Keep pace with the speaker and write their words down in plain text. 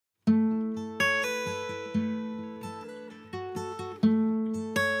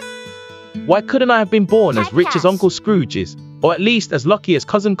Why couldn't I have been born as rich as Uncle Scrooge is, or at least as lucky as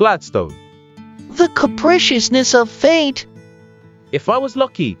Cousin Gladstone? The capriciousness of fate. If I was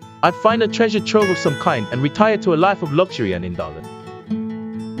lucky, I'd find a treasure trove of some kind and retire to a life of luxury and indolence.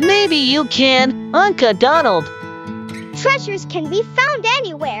 Maybe you can, Uncle Donald. Treasures can be found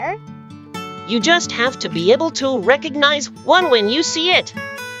anywhere. You just have to be able to recognize one when you see it.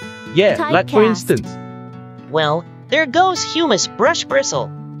 Yeah, like for instance. Well, there goes Humus Brush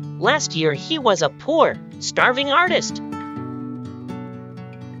Bristle. Last year he was a poor, starving artist.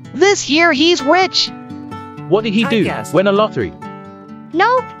 This year he's rich. What did he do? Win a lottery?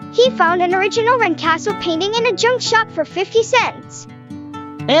 Nope, he found an original Castle painting in a junk shop for 50 cents.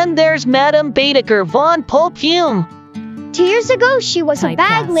 And there's Madame Baedeker von Pulphume. 2 years ago, she was a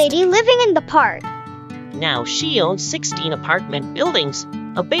bag lady living in the park. Now she owns 16 apartment buildings,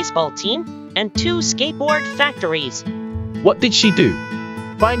 a baseball team, and 2 skateboard factories. What did she do?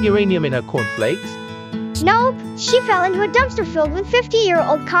 Find uranium in her cornflakes? Nope, she fell into a dumpster filled with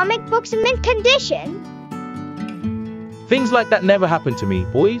 50-year-old comic books in mint condition. Things like that never happen to me,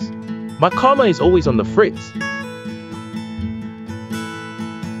 boys. My karma is always on the fritz.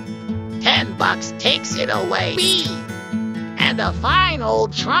 $10 takes it away. B. And a fine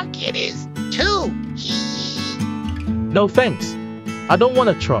old trunk it is, too. No thanks. I don't want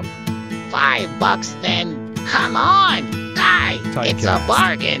a trunk. $5 then. Come on, guy. It's a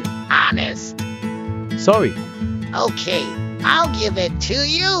bargain, honest. Sorry. Okay, I'll give it to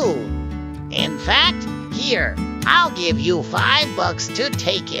you. In fact, here, I'll give you $5 to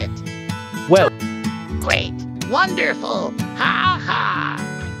take it. Well. Great. Wonderful. Ha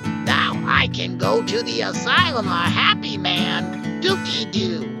ha. Now I can go to the asylum a happy man.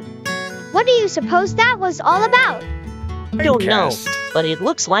 Dookie-doo. What do you suppose that was all about? I don't know, but it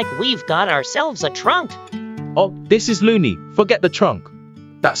looks like we've got ourselves a trunk. Oh, this is loony. Forget the trunk.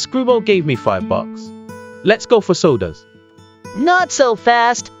 That screwball gave me $5. Let's go for sodas. Not so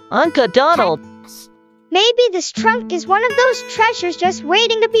fast, Uncle Donald. Maybe this trunk is one of those treasures just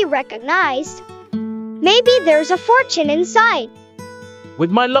waiting to be recognized. Maybe there's a fortune inside.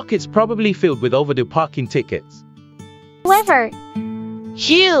 With my luck, it's probably filled with overdue parking tickets. However,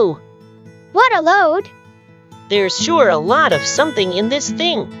 Hugh! What a load! There's sure a lot of something in this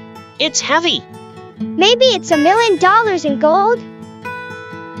thing. It's heavy. Maybe it's $1 million in gold?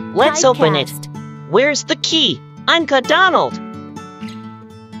 Let's open it. Where's the key? Uncle Donald!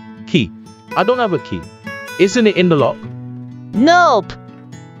 Key? I don't have a key. Isn't it in the lock? Nope.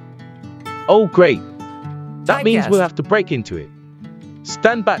 Oh, great. That means we'll have to break into it.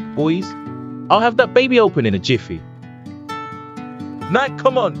 Stand back, boys. I'll have that baby open in a jiffy. Now,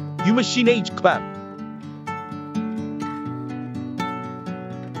 come on, you machine age clamp.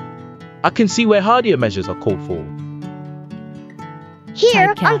 I can see where hardier measures are called for.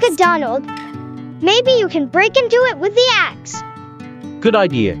 Here, Uncle Donald. Maybe you can break into it with the axe. Good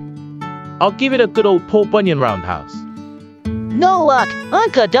idea. I'll give it a good old Paul Bunyan roundhouse. No luck,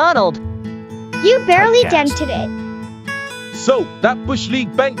 Uncle Donald. You barely dented it. So, that Bush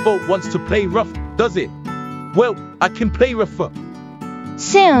League bank vault wants to play rough, does it? Well, I can play rougher.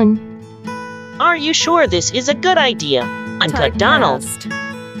 Soon. Are you sure this is a good idea, Uncle Donald?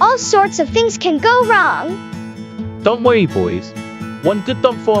 All sorts of things can go wrong. Don't worry, boys. One good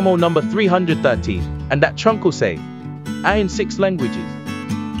dump formal number 313, and that trunk will say, I in 6 languages.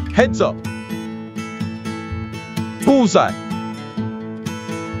 Heads up. Bullseye.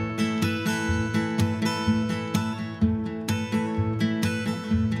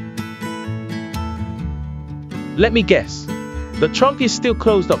 Let me guess. The trunk is still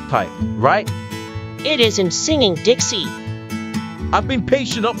closed up tight, right? It isn't singing Dixie. I've been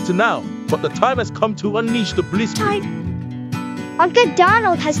patient up to now, but the time has come to unleash the bliss. Uncle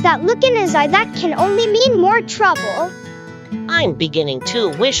Donald has that look in his eye that can only mean more trouble. I'm beginning to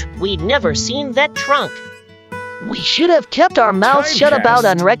wish we'd never seen that trunk. We should have kept our mouths shut about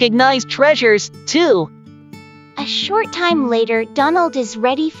unrecognized treasures, too. A short time later, Donald is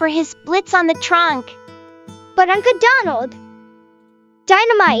ready for his blitz on the trunk. But Uncle Donald,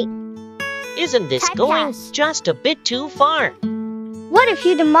 dynamite. Isn't this going just a bit too far? What if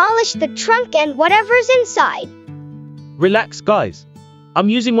you demolish the trunk and whatever's inside? Relax, guys. I'm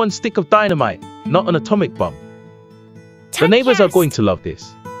using 1 stick of dynamite, not an atomic bomb. The neighbors are going to love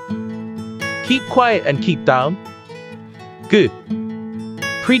this. Keep quiet and keep down. Good.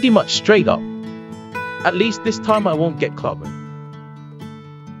 Pretty much straight up. At least this time I won't get clobbered.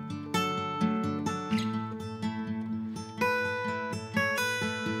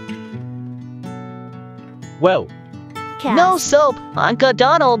 Well. No soap, Uncle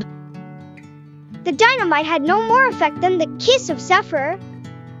Donald. The dynamite had no more effect than the kiss of Zephyr.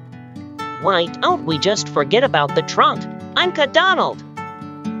 Why don't we just forget about the trunk? Uncle Donald.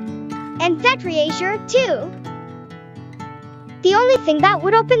 And that treasure, too. The only thing that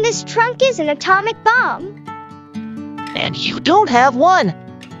would open this trunk is an atomic bomb. And you don't have one.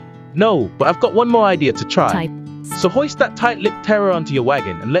 No, but I've got one more idea to try. Type. So hoist that tight-lipped terror onto your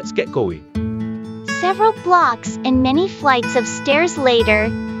wagon and let's get going. Several blocks and many flights of stairs later.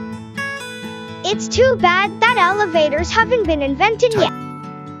 It's too bad that elevators haven't been invented yet.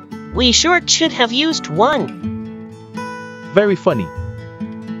 We sure should have used one. Very funny.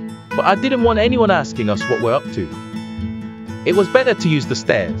 But I didn't want anyone asking us what we're up to. It was better to use the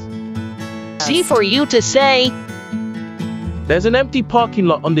stairs. See for you to say. There's an empty parking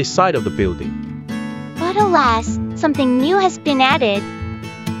lot on this side of the building. But alas, something new has been added.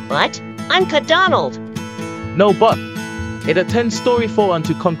 What? Uncle Donald. No but. If a 10-story fall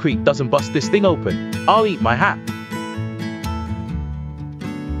onto concrete doesn't bust this thing open, I'll eat my hat.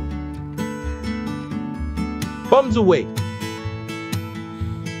 Bombs away.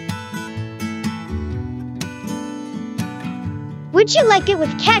 Would you like it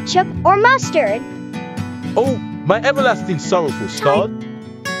with ketchup or mustard? Oh, my everlasting sorrowful scald.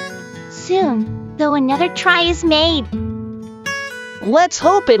 Soon, though another try is made. Let's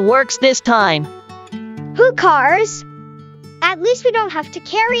hope it works this time. Who cares? At least we don't have to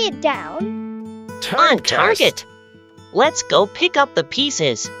carry it down. On target. Let's go pick up the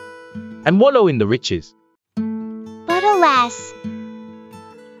pieces. And wallow in the riches. But alas,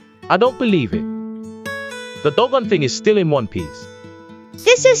 I don't believe it. The doggone thing is still in one piece.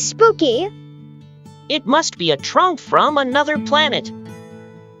 This is spooky. It must be a trunk from another planet.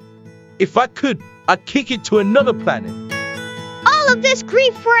 If I could, I'd kick it to another planet. All of this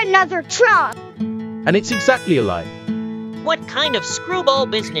grief for another trunk. And it's exactly alike. What kind of screwball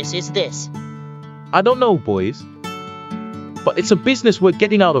business is this? I don't know, boys. But it's a business we're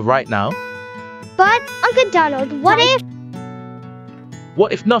getting out of right now. But, Uncle Donald, what if?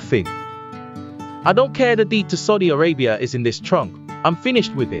 What if nothing? I don't care the deed to Saudi Arabia is in this trunk. I'm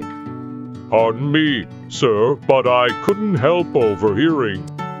finished with it. Pardon me, sir, but I couldn't help overhearing.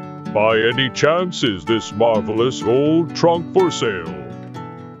 By any chance is this marvelous old trunk for sale?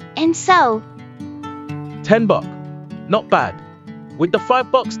 and so, $10. Not bad. With the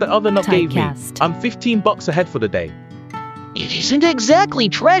 $5 that other nut gave me, Typecast. I'm $15 ahead for the day. It isn't exactly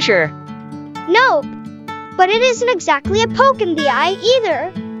treasure. Nope. But it isn't exactly a poke in the eye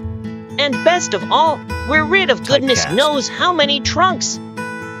either. And best of all, we're rid of goodness Typecast. knows how many trunks.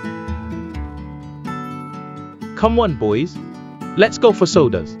 Come on, boys. Let's go for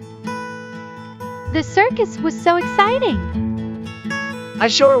sodas. The circus was so exciting. I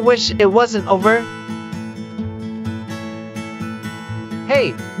sure wish it wasn't over.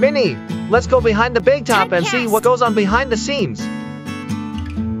 Hey, Minnie, let's go behind the big top and see what goes on behind the scenes.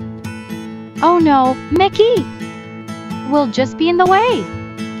 Oh no, Mickey! We'll just be in the way.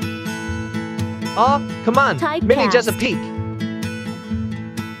 Oh, come on, Typecast. Minnie, just a peek.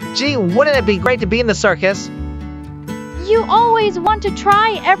 Gee, wouldn't it be great to be in the circus? You always want to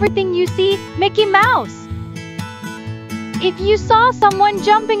try everything you see, Mickey Mouse. If you saw someone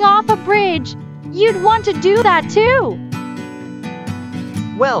jumping off a bridge, you'd want to do that too.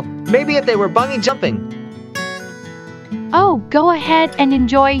 Well, maybe if they were bungee jumping. Oh, go ahead and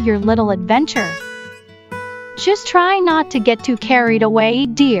enjoy your little adventure. Just try not to get too carried away,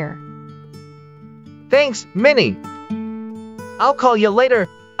 dear. Thanks, Minnie. I'll call you later,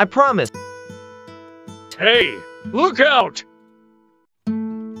 I promise. Hey, look out!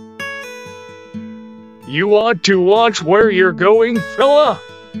 You want to watch where you're going, fella?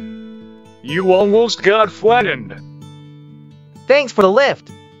 You almost got flattened. Thanks for the lift.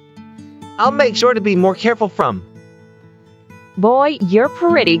 I'll make sure to be more careful from. Boy, you're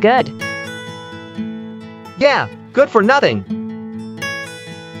pretty good. Yeah, good for nothing.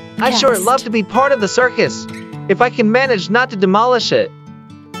 I sure Cast. love to be part of the circus, if I can manage not to demolish it.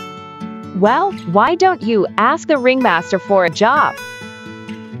 Well, why don't you ask the ringmaster for a job?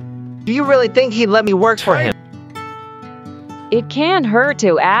 Do you really think he'd let me work for him? It can't hurt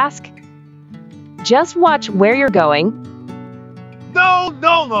to ask. Just watch where you're going. No!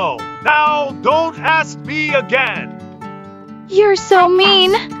 Now, don't ask me again! You're so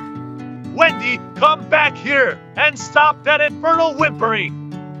mean. Wendy, come back here and stop that infernal whimpering!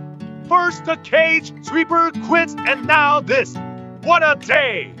 First the cage, sweeper quits, and now this! What a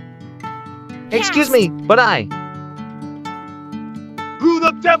day! Excuse me, but Who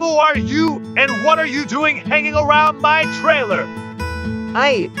the devil are you, and what are you doing hanging around my trailer?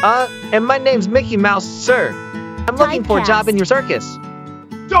 and my name's Mickey Mouse, sir. I'm looking for a job in your circus.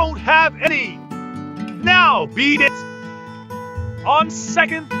 Don't have any! Now, beat it! On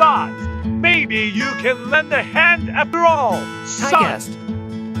second thought, maybe you can lend a hand after all, son.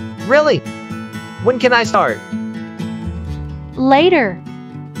 Typecast. Really? When can I start? Later.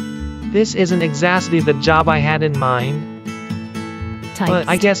 This isn't exactly the job I had in mind. But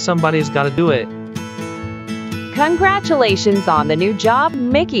I guess somebody's gotta do it. Congratulations on the new job,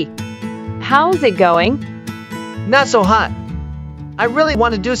 Mickey. How's it going? Not so hot. I really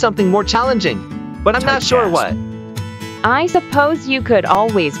want to do something more challenging, but I'm not sure what. I suppose you could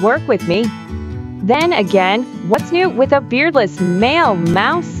always work with me. Then again, what's new with a beardless male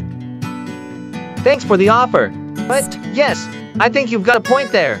mouse? Thanks for the offer. But yes, I think you've got a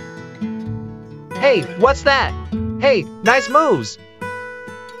point there. Hey, what's that? Hey, nice moves.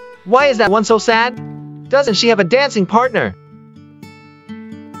 Why is that one so sad? Doesn't she have a dancing partner?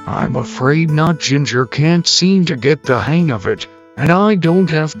 I'm afraid not. Ginger can't seem to get the hang of it, and I don't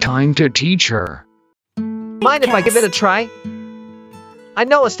have time to teach her. Mind if I give it a try? I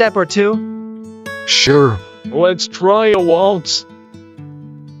know a step or two. Sure, let's try a waltz.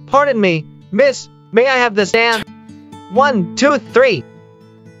 Pardon me, miss, may I have this dance? 1, 2, 3.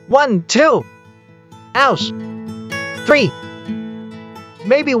 1, 2. Ouch. 3.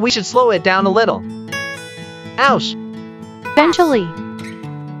 Maybe we should slow it down a little. Ouch. Eventually.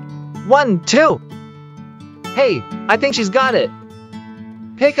 1, 2. Hey, I think she's got it.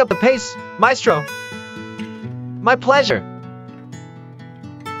 Pick up the pace, maestro. My pleasure.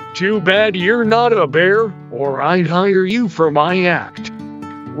 Too bad you're not a bear, or I'd hire you for my act.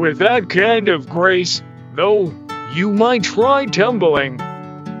 With that kind of grace, though, you might try tumbling.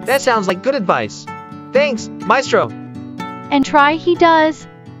 That sounds like good advice. Thanks, maestro. And try he does.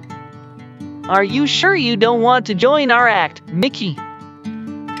 Are you sure you don't want to join our act, Mickey?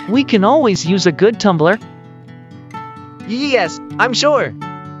 We can always use a good tumbler. Yes, I'm sure.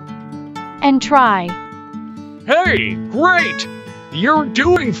 And try. Hey, great! You're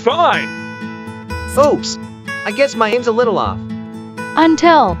doing fine! Oops, I guess my aim's a little off.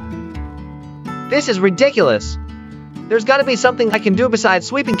 Until. This is ridiculous. There's gotta be something I can do besides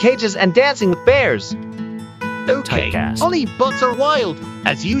sweeping cages and dancing with bears. Okay, only butts are wild,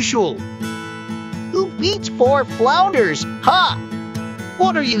 as usual. Who beats 4 flounders? Ha!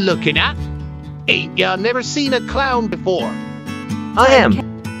 What are you looking at? Ain't ya never seen a clown before? I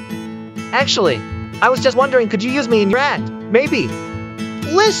am. Actually, I was just wondering, could you use me in your act? Maybe.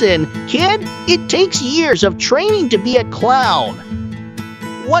 Listen, kid, it takes years of training to be a clown.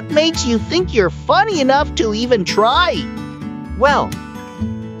 What makes you think you're funny enough to even try? Well,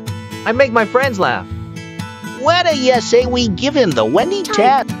 I make my friends laugh. What do you say we give him the Wendy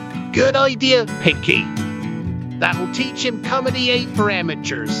tap? Good idea, Pinky. That'll teach him comedy ain't for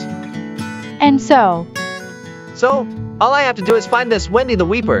amateurs. And so. So, all I have to do is find this Wendy the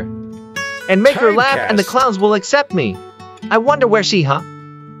Weeper. And make her laugh and the clowns will accept me. I wonder where she, huh?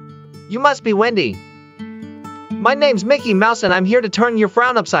 You must be Wendy. My name's Mickey Mouse and I'm here to turn your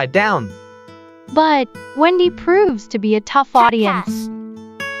frown upside down. But Wendy proves to be a tough audience.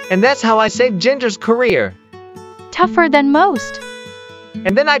 And that's how I saved Ginger's career. Tougher than most.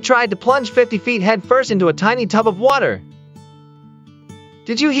 And then I tried to plunge 50 feet head first into a tiny tub of water.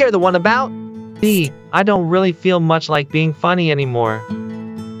 Did you hear the one about? I don't really feel much like being funny anymore.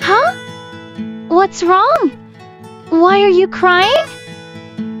 Huh? What's wrong? Why are you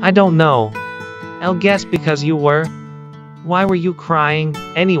crying? I don't know. I'll guess because you were. Why were you crying,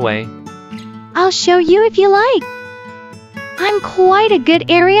 anyway? I'll show you if you like. I'm quite a good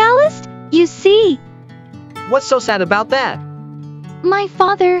aerialist, you see. What's so sad about that? My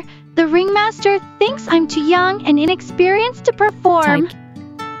father, the ringmaster, thinks I'm too young and inexperienced to perform.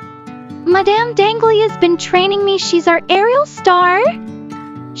 Madame Dangley has been training me. She's our aerial star.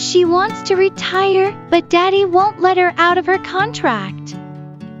 She wants to retire, but Daddy won't let her out of her contract.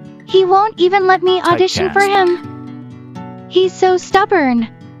 He won't even let me audition for him. He's so stubborn.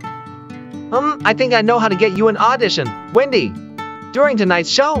 I think I know how to get you an audition, Wendy, during tonight's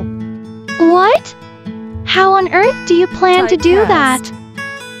show. What? How on earth do you plan to do that?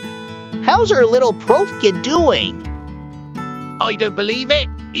 How's our little prof kid doing? I don't believe it.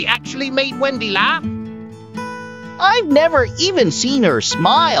 He actually made Wendy laugh. I've never even seen her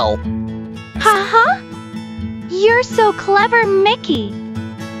smile. Ha-ha! You're so clever, Mickey.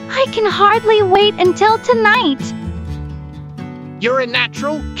 I can hardly wait until tonight. You're a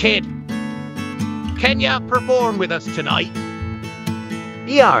natural, kid. Can ya perform with us tonight?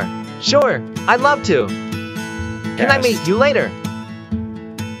 Sure, I'd love to. Can I meet you later?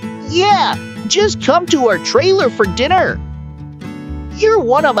 Yeah, just come to our trailer for dinner. You're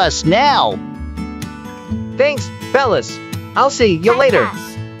one of us now. Thanks, fellas. I'll see you later.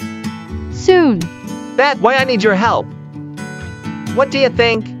 Soon. That's why I need your help. What do you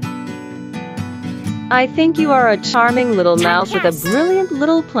think? I think you are a charming little mouse with a brilliant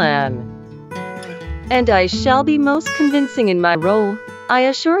little plan. And I shall be most convincing in my role, I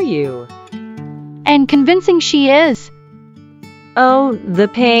assure you. And convincing she is. Oh, the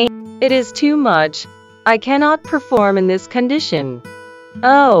pain. It is too much. I cannot perform in this condition.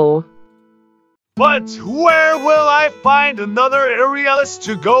 Oh. But where will I find another aerialist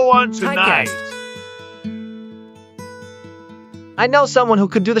to go on tonight? I know someone who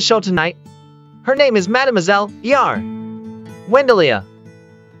could do the show tonight. Her name is Mademoiselle E.R. Wendelia.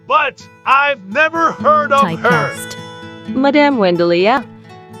 But I've never heard of her. Madame Wendelia.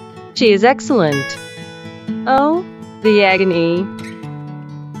 She is excellent. Oh, the agony.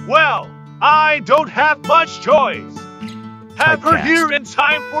 Well, I don't have much choice. Have her here in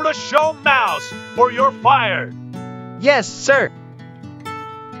time for the show, Mouse, or you're fired. Yes, sir.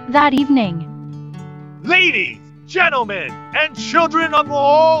 That evening. Ladies, gentlemen, and children of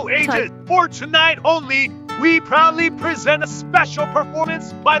all ages, for tonight only, we proudly present a special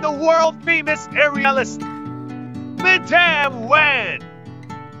performance by the world-famous aerialist, Madame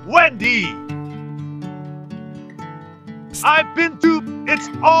Wendy. I've been duped. It's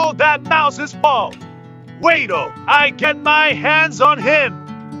all that Mouse's fault. Wait till I get my hands on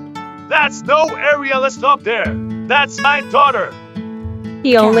him. That's no aerialist up there. That's my daughter.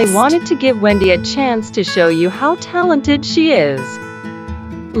 He only wanted to give Wendy a chance to show you how talented she is.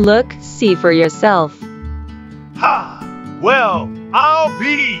 Look, see for yourself. Ha! Well, I'll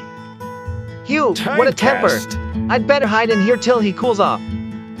be. Hugh, what a temper. I'd better hide in here till he cools off.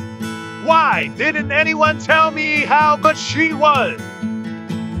 Why didn't anyone tell me how good she was?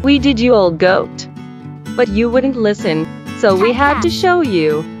 We did, you old goat. But you wouldn't listen, so we had to show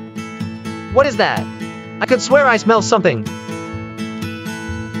you. What is that? I could swear I smell something.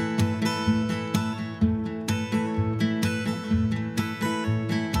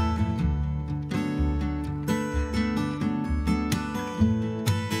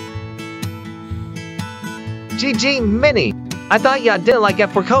 GG, Minnie. I thought ya didn't like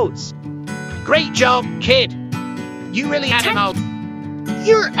F4 coats. Great job, kid. You really had it all.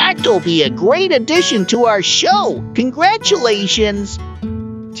 Your act will be a great addition to our show. Congratulations.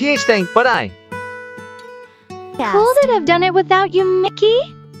 TH thank, but I. Couldn't have done it without you, Mickey.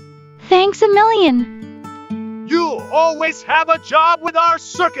 Thanks a million. You always have a job with our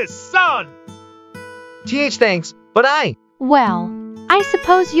circus, son. TH thanks, but I. Well, I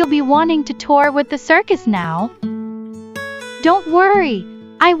suppose you'll be wanting to tour with the circus now. Don't worry,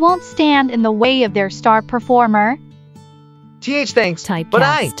 I won't stand in the way of their star performer. TH thanks, but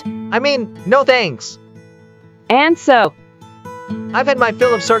I mean, no thanks. And so, I've had my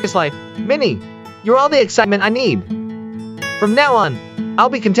fill of circus life. Minnie, you're all the excitement I need. From now on, I'll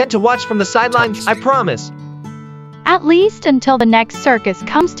be content to watch from the sidelines, I promise. At least until the next circus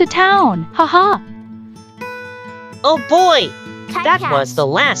comes to town, haha. Oh boy, that was the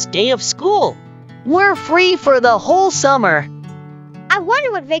last day of school. We're free for the whole summer. I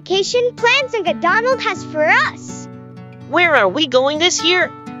wonder what vacation plans Uncle Donald has for us. Where are we going this year,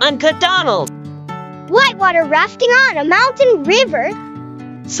 Uncle Donald? Whitewater rafting on a mountain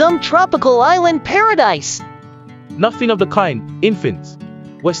river. Some tropical island paradise. Nothing of the kind, infants.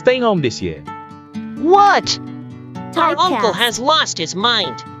 We're staying home this year. What? Our uncle has lost his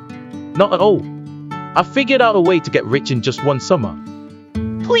mind. Not at all. I figured out a way to get rich in just one summer.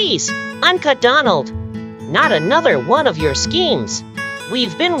 Please, Uncle Donald, not another one of your schemes.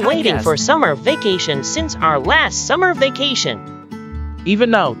 We've been waiting for summer vacation since our last summer vacation.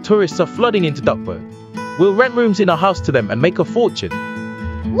 Even now, tourists are flooding into Duckburg. We'll rent rooms in our house to them and make a fortune.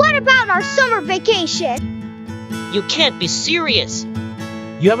 What about our summer vacation? You can't be serious.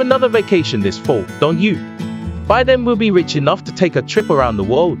 You have another vacation this fall, don't you? By then we'll be rich enough to take a trip around the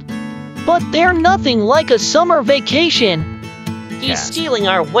world. But they're nothing like a summer vacation. He's stealing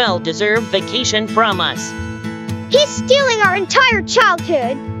our well-deserved vacation from us. He's stealing our entire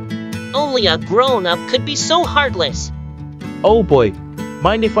childhood. Only a grown-up could be so heartless. Oh boy,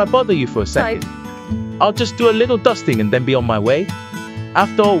 mind if I bother you for a second? I'll just do a little dusting and then be on my way.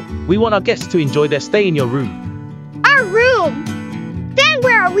 After all, we want our guests to enjoy their stay in your room. Our room? Then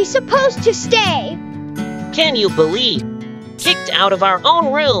where are we supposed to stay? Can you believe? Kicked out of our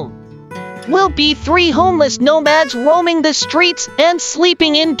own room. We'll be 3 homeless nomads roaming the streets and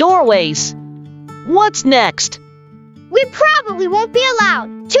sleeping in doorways. What's next? We probably won't be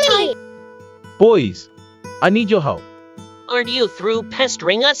allowed to eat. Boys, I need your help. Aren't you through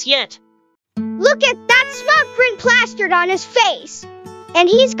pestering us yet? Look at that smug print plastered on his face. And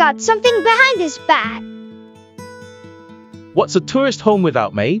he's got something behind his back. What's a tourist home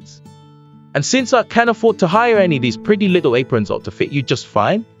without maids? And since I can't afford to hire any, these pretty little aprons ought to fit you just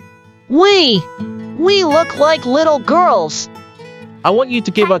fine. We look like little girls. I want you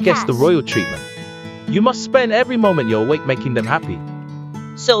to give our guests the royal treatment. You must spend every moment you're awake making them happy.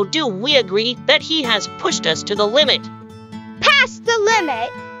 So do we agree that he has pushed us to the limit? Past the limit.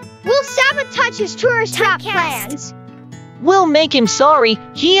 We'll sabotage his tourist trap plans. We'll make him sorry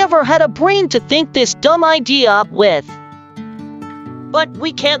he ever had a brain to think this dumb idea up with. But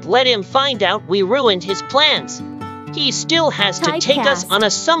we can't let him find out we ruined his plans. He still has to take us on a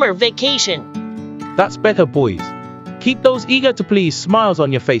summer vacation. That's better, boys. Keep those eager-to-please smiles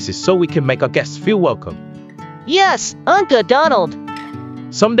on your faces so we can make our guests feel welcome. Yes, Uncle Donald.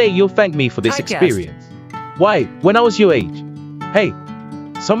 Someday you'll thank me for this experience. Why, when I was your age. Hey,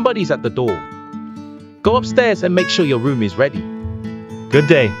 somebody's at the door. Go upstairs and make sure your room is ready. Good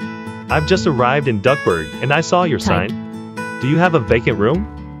day. I've just arrived in Duckburg and I saw your sign. Do you have a vacant room?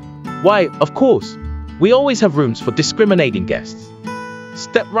 Why, of course. We always have rooms for discriminating guests.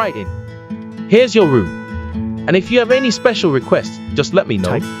 Step right in. Here's your room. And if you have any special requests, just let me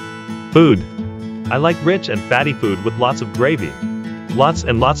know. Food. I like rich and fatty food with lots of gravy. Lots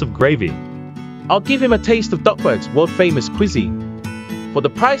and lots of gravy. I'll give him a taste of Duckburg's world-famous cuisine. For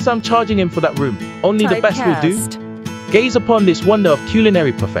the price I'm charging him for that room, only the best will do. Gaze upon this wonder of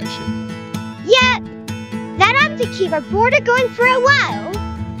culinary perfection. Yep. That ought to keep our border going for a while.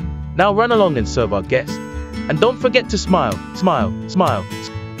 Now run along and serve our guests. And don't forget to smile, smile, smile.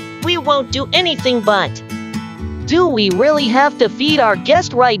 We won't do anything but. Do we really have to feed our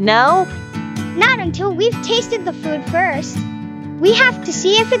guest right now? Not until we've tasted the food first. We have to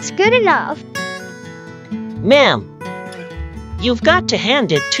see if it's good enough. Ma'am, you've got to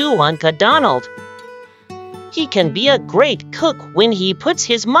hand it to Uncle Donald. He can be a great cook when he puts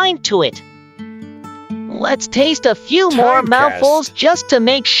his mind to it. Let's taste a few more mouthfuls just to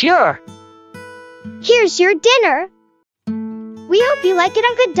make sure. Here's your dinner. We hope you like it.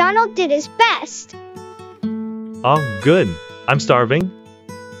 Uncle Donald did his best. Oh, good. I'm starving.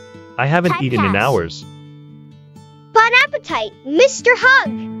 I haven't eaten in hours. Bon appetite, Mr.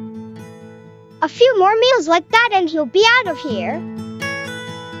 Hug. A few more meals like that and he'll be out of here.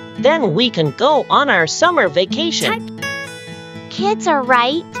 Then we can go on our summer vacation. Kids are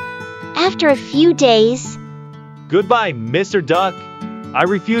right. After a few days. Goodbye, Mr. Duck. I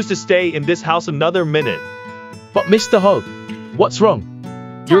refuse to stay in this house another minute. But Mr. Hug, what's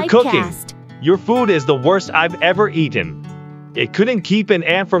wrong? You're cooking. Your food is the worst I've ever eaten. It couldn't keep an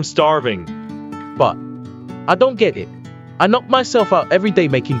ant from starving. But I don't get it. I knock myself out every day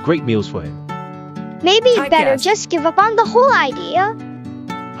making great meals for him. Maybe you'd better just give up on the whole idea.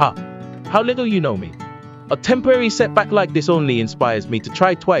 Ha! How little you know me. A temporary setback like this only inspires me to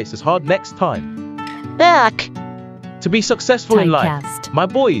try twice as hard next time. Back! To be successful in life, my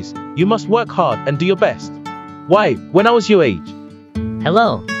boys, you must work hard and do your best. Why, when I was your age?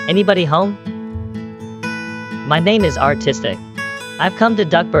 Hello, anybody home? My name is Artistic. I've come to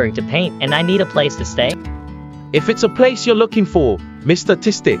Duckburg to paint and I need a place to stay. If it's a place you're looking for, Mr.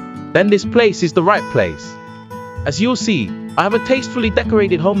 Tistic, then this place is the right place. As you'll see, I have a tastefully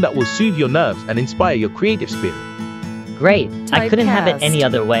decorated home that will soothe your nerves and inspire your creative spirit. Great, I couldn't have it any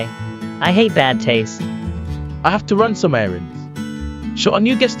other way. I hate bad taste. I have to run some errands. Show a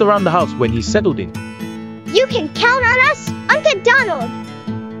new guest around the house when he's settled in. You can count on us, Uncle Donald.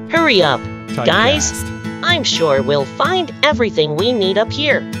 Hurry up, guys. I'm sure we'll find everything we need up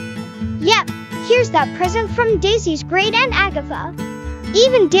here. Yep, here's that present from Daisy's great Aunt Agatha.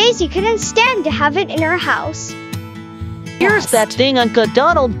 Even Daisy couldn't stand to have it in her house. Here's that thing Uncle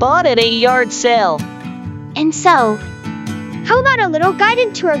Donald bought at a yard sale. And so, how about a little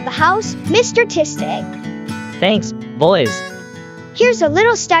guided tour of the house, Mr. Tistic? Thanks, boys. Here's a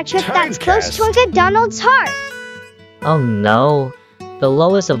little statuette that's close to Uncle Donald's heart. Oh no. The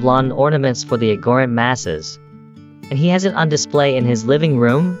lowest of lawn ornaments for the ignorant masses. And he has it on display in his living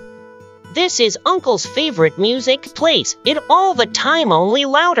room? This is Uncle's favorite music place. It all the time, only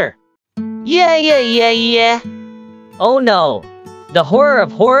louder. Yeah. Oh no. The horror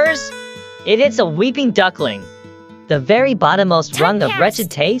of horrors? It's a weeping duckling. The very bottommost rung of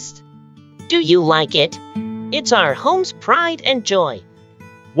wretched taste? Do you like it? It's our home's pride and joy.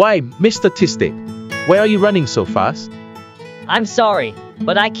 Why, Mr. Tistic, where are you running so fast? I'm sorry,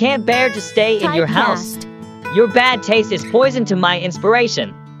 but I can't bear to stay in your house. Your bad taste is poison to my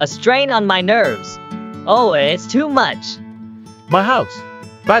inspiration, a strain on my nerves. Oh, it's too much. My house?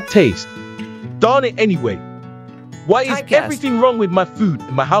 Bad taste? Darn it anyway. Why is everything wrong with my food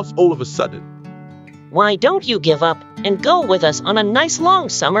in my house all of a sudden? Why don't you give up and go with us on a nice long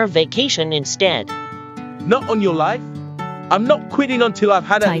summer vacation instead? Not on your life. I'm not quitting until I've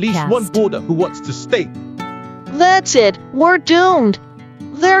had at least one boarder who wants to stay. That's it. We're doomed.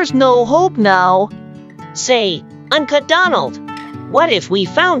 There's no hope now. Say, Uncle Donald, what if we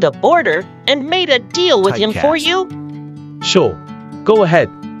found a boarder and made a deal with him for you? Sure, go ahead.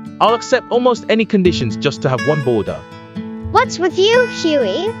 I'll accept almost any conditions just to have one boarder. What's with you,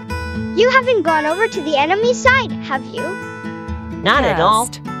 Huey? You haven't gone over to the enemy side, have you? Not at all.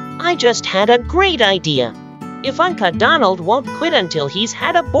 I just had a great idea. If Uncle Donald won't quit until he's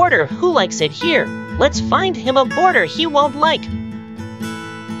had a boarder who likes it here, let's find him a boarder he won't like.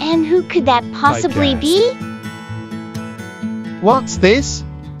 And who could that possibly be? What's this?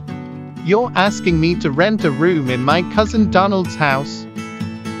 You're asking me to rent a room in my cousin Donald's house?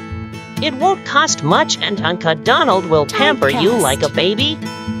 It won't cost much and Uncle Donald will pamper you like a baby.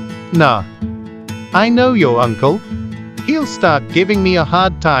 Nah. I know your uncle. He'll start giving me a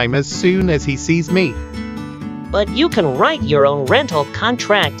hard time as soon as he sees me. But you can write your own rental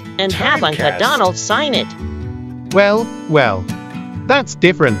contract and have Uncle Donald sign it. Well, that's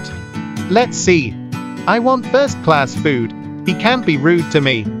different. Let's see. I want first-class food. He can't be rude to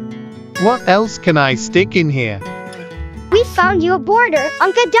me. What else can I stick in here? We found you a boarder,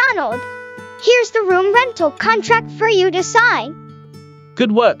 Uncle Donald. Here's the room rental contract for you to sign.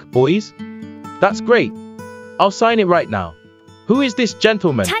 Good work, boys. That's great. I'll sign it right now. Who is this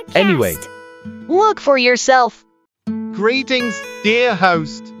gentleman, anyway? Look for yourself. Greetings, dear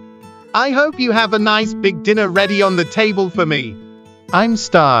host. I hope you have a nice big dinner ready on the table for me. I'm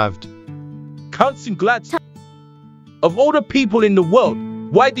starved. Cousin Gladstone. Of all the people in the world,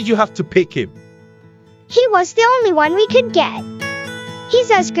 why did you have to pick him? He was the only one we could get.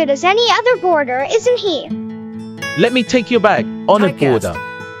 He's as good as any other boarder, isn't he? Let me take your bag, honored boarder.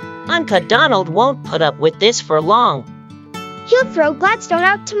 Uncle Donald won't put up with this for long. He'll throw Gladstone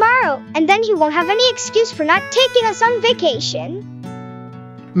out tomorrow, and then he won't have any excuse for not taking us on vacation.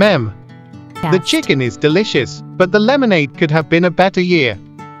 Ma'am, the chicken is delicious, but the lemonade could have been a better year.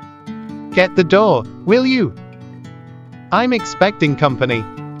 Get the door, will you? I'm expecting company.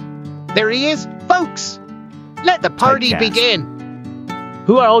 There he is, folks! Let the party begin!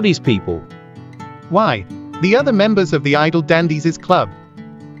 Who are all these people? Why, the other members of the Idle Dandies' club.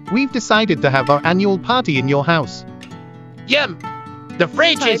 We've decided to have our annual party in your house. Yum! The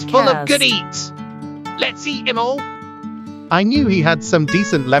fridge is full of goodies! Let's eat them all! I knew he had some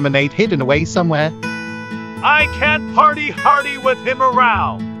decent lemonade hidden away somewhere. I can't party hardy with him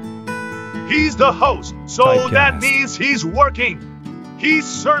around. He's the host, so that means he's working. He's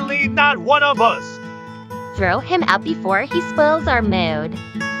certainly not one of us. Throw him out before he spoils our mood.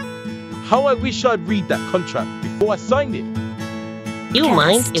 How I wish I'd read that contract before I signed it. You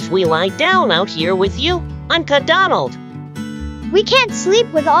mind if we lie down out here with you, Uncle Donald? We can't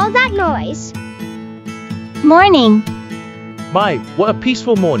sleep with all that noise. Morning. My, what a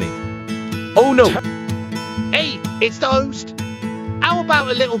peaceful morning. Oh no. Hey, it's the host. How about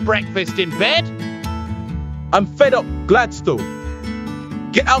a little breakfast in bed? I'm fed up,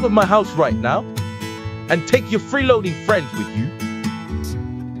 Gladstone. Get out of my house right now. And take your freeloading friends with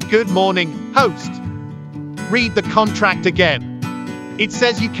you. Good morning, host. Read the contract again. It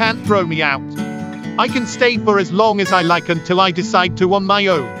says you can't throw me out. I can stay for as long as I like until I decide to on my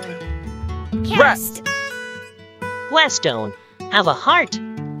own. Rest. Gladstone, have a heart.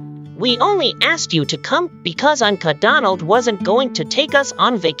 We only asked you to come because Uncle Donald wasn't going to take us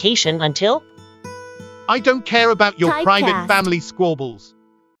on vacation until... I don't care about your private family squabbles.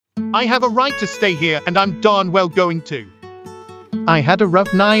 I have a right to stay here and I'm darn well going to. I had a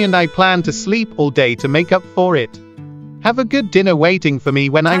rough night and I plan to sleep all day to make up for it. Have a good dinner waiting for me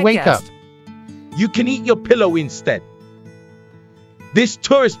when I wake up. You can eat your pillow instead. This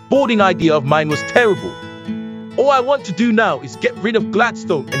tourist boarding idea of mine was terrible. All I want to do now is get rid of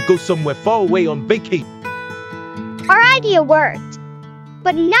Gladstone and go somewhere far away on vacation. Our idea worked.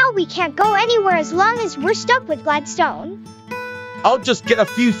 But now we can't go anywhere as long as we're stuck with Gladstone. I'll just get a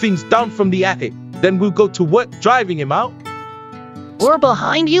few things down from the attic, then we'll go to work driving him out. We're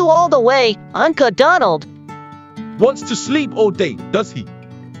behind you all the way, Uncle Donald. Wants to sleep all day, does he?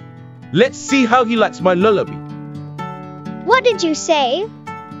 Let's see how he likes my lullaby. What did you say?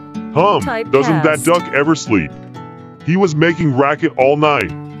 Doesn't that duck ever sleep? He was making racket all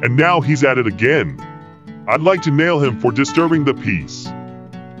night, and now he's at it again. I'd like to nail him for disturbing the peace.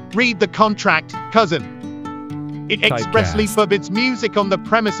 Read the contract, cousin. It expressly forbids music on the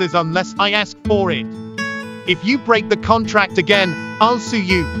premises unless I ask for it. If you break the contract again, I'll sue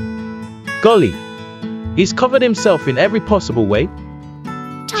you. Golly, he's covered himself in every possible way.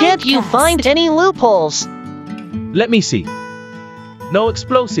 Can't you find any loopholes? Let me see. No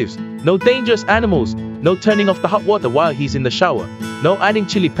explosives, no dangerous animals, No turning off the hot water while he's in the shower. No adding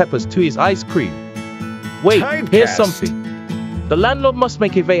chili peppers to his ice cream. Wait, here's something. The landlord must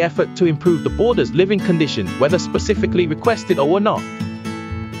make every effort to improve the boarder's living conditions, whether specifically requested or not.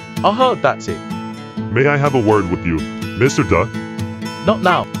 I heard that's it. May I have a word with you, Mr. Duck? Not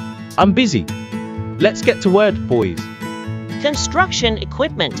now. I'm busy. Let's get to work, boys. Construction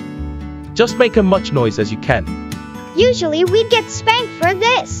equipment. Just make as much noise as you can. Usually we'd get spanked for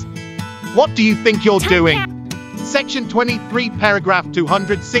this. What do you think you're doing? Section 23, paragraph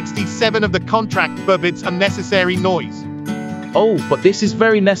 267 of the contract forbids unnecessary noise. Oh, but this is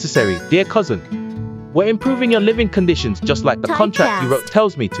very necessary, dear cousin. We're improving your living conditions just like the contract you wrote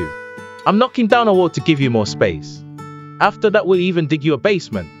tells me to. I'm knocking down a wall to give you more space. After that, we'll even dig you a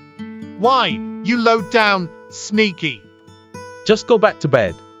basement. Why? You low down, sneaky. Just go back to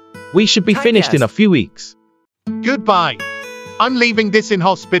bed. We should be finished in a few weeks. Goodbye. I'm leaving this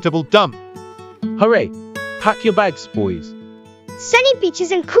inhospitable dump. Hooray. Pack your bags, boys. Sunny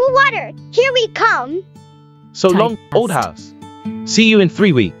beaches and cool water. Here we come. So long, old house. See you in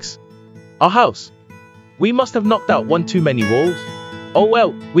 3 weeks. Our house. We must have knocked out one too many walls. Oh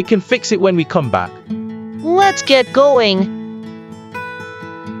well, we can fix it when we come back. Let's get going.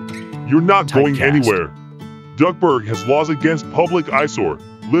 You're not going anywhere. Duckburg has laws against public eyesore,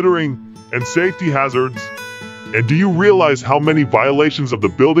 littering, and safety hazards. And do you realize how many violations of the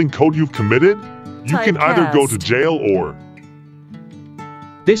building code you've committed? You can either go to jail or...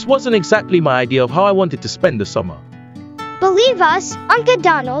 This wasn't exactly my idea of how I wanted to spend the summer. Believe us, Uncle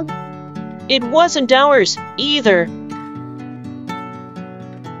Donald. It wasn't ours, either.